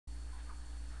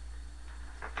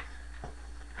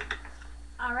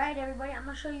Alright everybody, I'm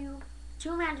going to show you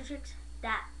two magic tricks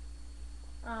that,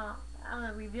 I'm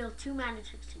going to reveal two magic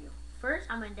tricks to you. First,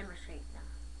 I'm going to demonstrate them.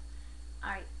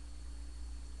 Alright,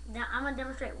 now I'm going to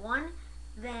demonstrate one,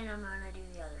 then I'm going to do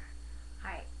the other.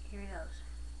 Alright, here he goes.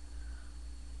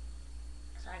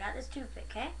 So I got this toothpick,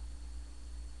 okay?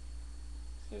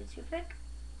 See the toothpick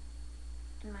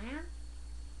in my hand?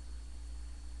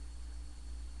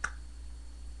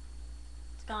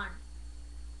 It's gone.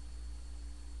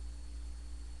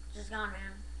 Just gone,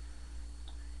 man.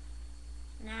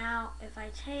 Now, if I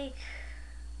take,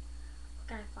 what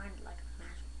can I find, like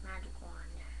a magic wand?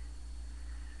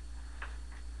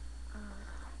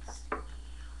 Let's see.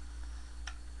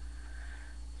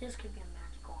 This could be a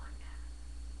magic wand.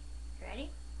 You ready?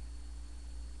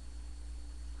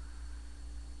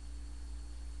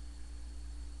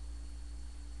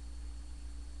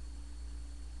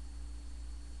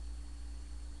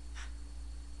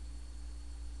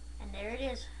 And there it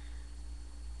is.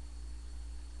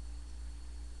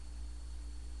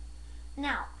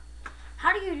 Now,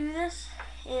 how do you do this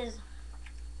is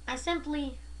I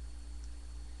simply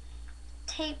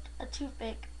taped a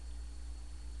toothpick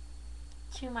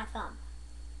to my thumb.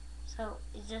 So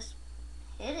it's just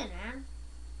hidden, man.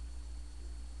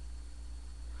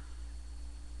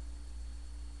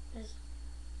 It's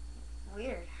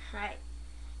weird, right?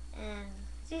 And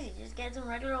it's easy. Just get some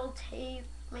regular old tape,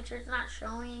 make sure it's not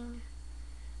showing,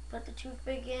 put the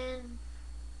toothpick in,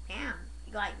 bam.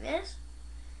 You go like this,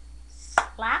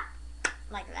 slap,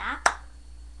 like that,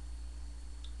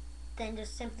 then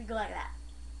just simply go like that.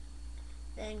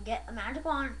 Then get a magic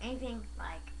wand, anything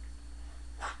like,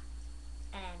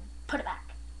 and then put it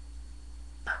back.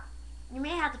 You may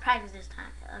have to practice this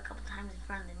time a couple times in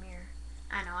front of the mirror.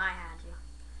 I know I had to.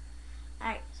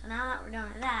 Alright, so now that we're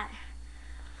done with that,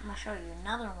 I'm going to show you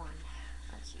another one.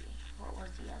 Let's see, what was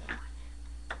the other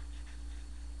one?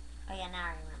 Oh yeah, now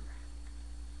I remember.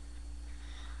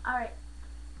 Alright.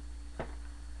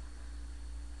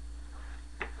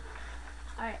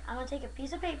 Alright, I'm going to take a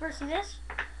piece of paper, see this?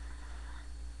 I'm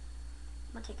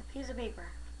going to take a piece of paper.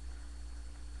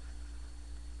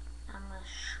 I'm going to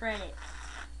shred it.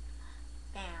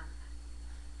 Bam.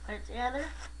 Put it together.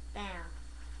 Bam.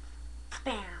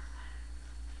 Bam.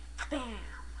 Bam.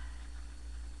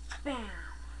 Bam.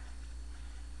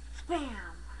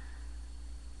 Bam.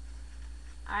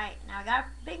 Alright, now I got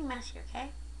a big mess here,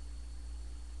 okay?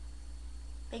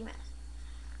 Big mess.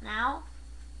 Now,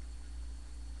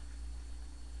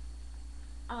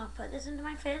 I'm going to put this into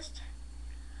my fist.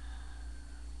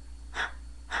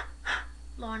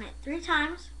 Blow on it 3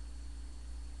 times.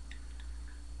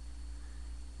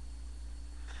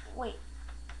 Wait.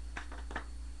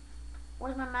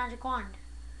 Where's my magic wand?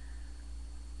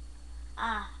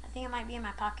 I think it might be in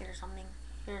my pocket or something.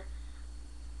 Here,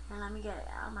 let me get it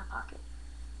out of my pocket.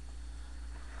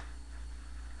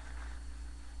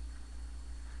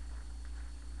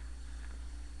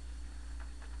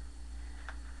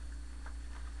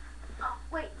 Oh,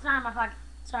 wait, it's not in my pocket.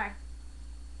 Sorry.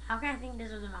 How can I think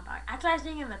this was in my pocket? Actually, I was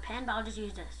thinking of a pen, but I'll just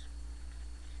use this.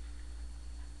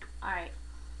 Alright.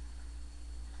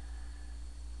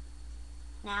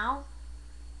 Now,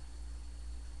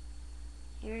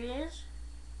 here it is.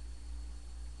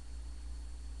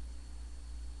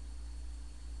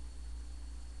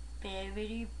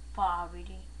 Bibbidi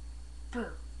bobbidi boo.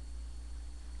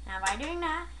 Now by doing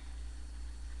that,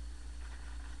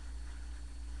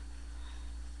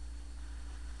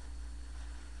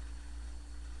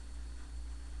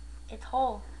 it's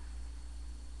whole.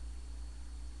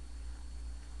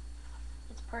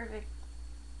 It's perfect.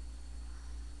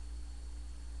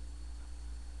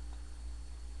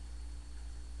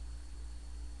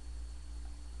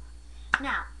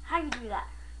 Now, how you do that?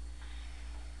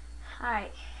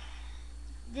 Alright,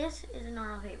 this is a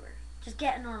normal paper. Just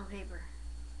get a normal paper.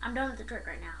 I'm done with the trick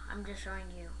right now. I'm just showing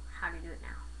you how to do it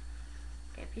now.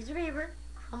 Get a piece of paper,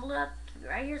 crumble it up, keep it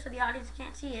right here so the audience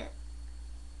can't see it.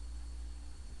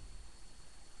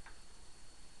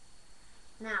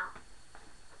 Now,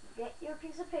 get your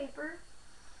piece of paper,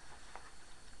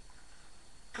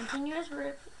 continuous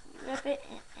rip it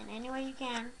in any way you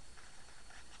can.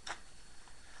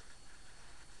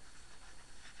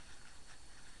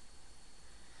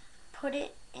 Put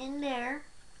it in there.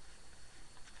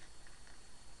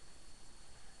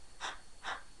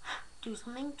 Do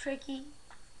something tricky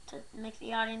to make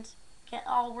the audience get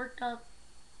all worked up.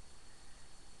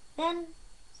 Then,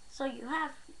 so you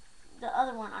have the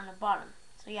other one on the bottom.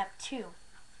 So you have 2.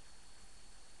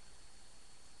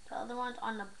 The other one's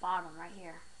on the bottom right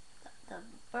here. The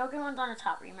broken one's on the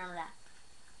top, remember that.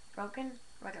 Broken,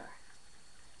 regular.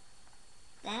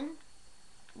 Then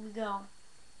we go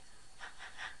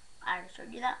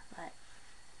showed you that, but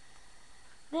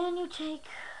then you take,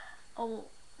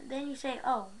 then you say,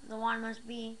 oh, the wand must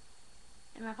be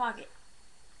in my pocket.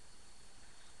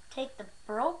 Take the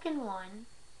broken one,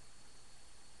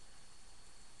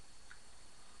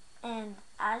 and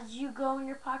as you go in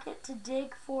your pocket to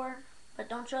dig for, but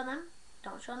don't show them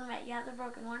that you have the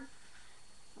broken one.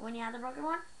 When you have the broken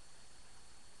one,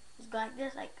 just go like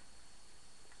this, like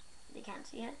they can't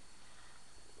see it.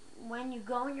 When you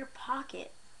go in your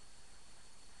pocket,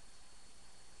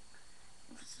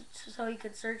 so you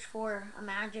could search for a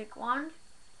magic wand,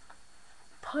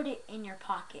 put it in your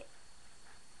pocket.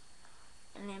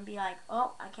 And then be like,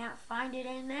 oh, I can't find it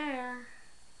in there.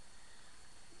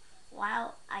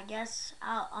 Well, I guess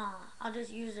I'll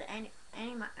just use any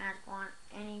magic wand,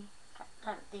 any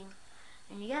type of thing.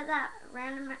 And you get that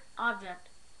random object.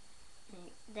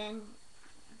 And then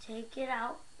take it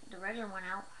out, the regular one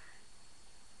out.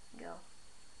 Go.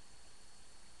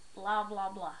 Blah blah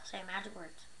blah. Say magic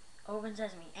words. Open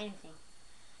sesame. Anything.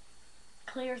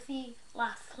 Clear the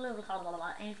laugh. Blah blah blah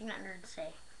blah. Anything that nerds say.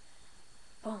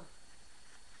 Boom.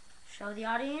 Show the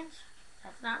audience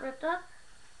that's not ripped up.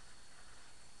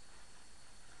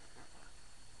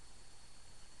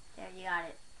 There, you got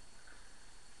it.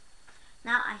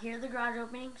 Now I hear the garage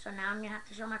opening, so now I'm gonna have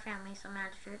to show my family some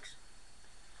magic tricks.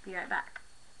 Be right back.